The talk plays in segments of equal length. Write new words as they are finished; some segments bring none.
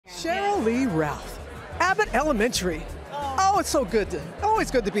Sheryl Lee Ralph, Abbott Elementary. Oh, it's so good. Always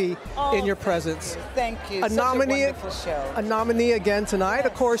good to be in your presence. Thank you. A Such nominee, a wonderful show. A nominee again tonight. Yes.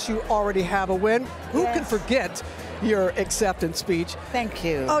 Of course, you already have a win. Who can Yes. forget your acceptance speech? Thank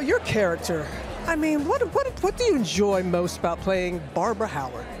you. Oh, your character. I mean, what do you enjoy most about playing Barbara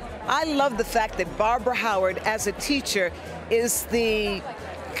Howard? I love the fact that Barbara Howard, as a teacher, is the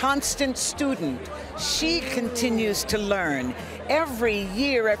constant student. She continues to learn. Every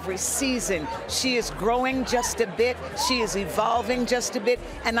year, every season, she is growing just a bit, she is evolving just a bit,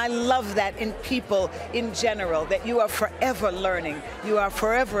 and I love that in people in general, that you are forever learning, you are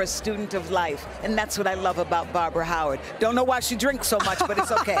forever a student of life, and that's what I love about Barbara Howard. Don't know why she drinks so much, but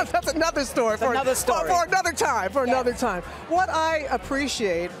it's okay. That's another story. For another story. For another time, Yes. another time. What I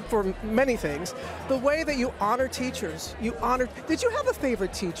appreciate for many things, the way that you honor teachers. Did you have a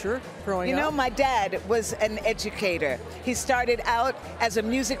favorite teacher growing up? You know, my dad was an educator. He started out as a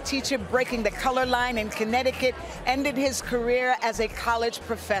music teacher, breaking the color line in Connecticut, ended his career as a college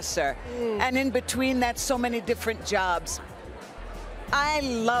professor. And in between that, so many different jobs. I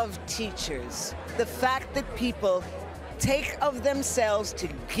love teachers. The fact that people take of themselves to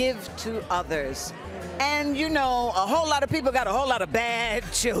give to others. And you know, a whole lot of people got a whole lot of bad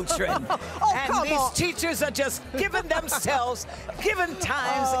children. And these teachers are just giving themselves, giving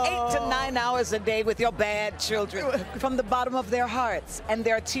times 8 to 9 hours a day with your bad children from the bottom of their hearts. And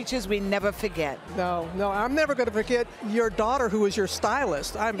there are teachers we never forget. No, I'm never going to forget your daughter, who is your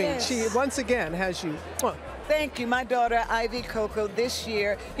stylist. I mean, Yes. she once again has you. Thank you. My daughter, Ivy Coco, this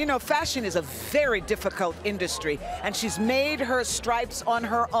year, you know, fashion is a very difficult industry, and she's made her stripes on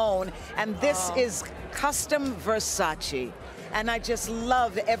her own, and this is custom Versace. And I just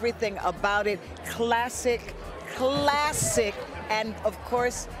love everything about it. Classic, and of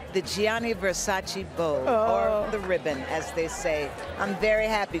course, the Gianni Versace bow, or the ribbon, as they say. I'm very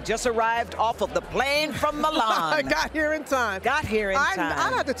happy. Just arrived off of the plane from Milan. I got here in time. Got here in time.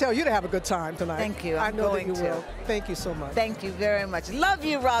 I have to tell you to have a good time tonight. Thank you. I'm I know going that you to. will. Thank you so much. Thank you very much. Love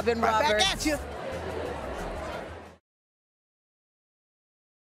you, Robin Right Roberts. back at you.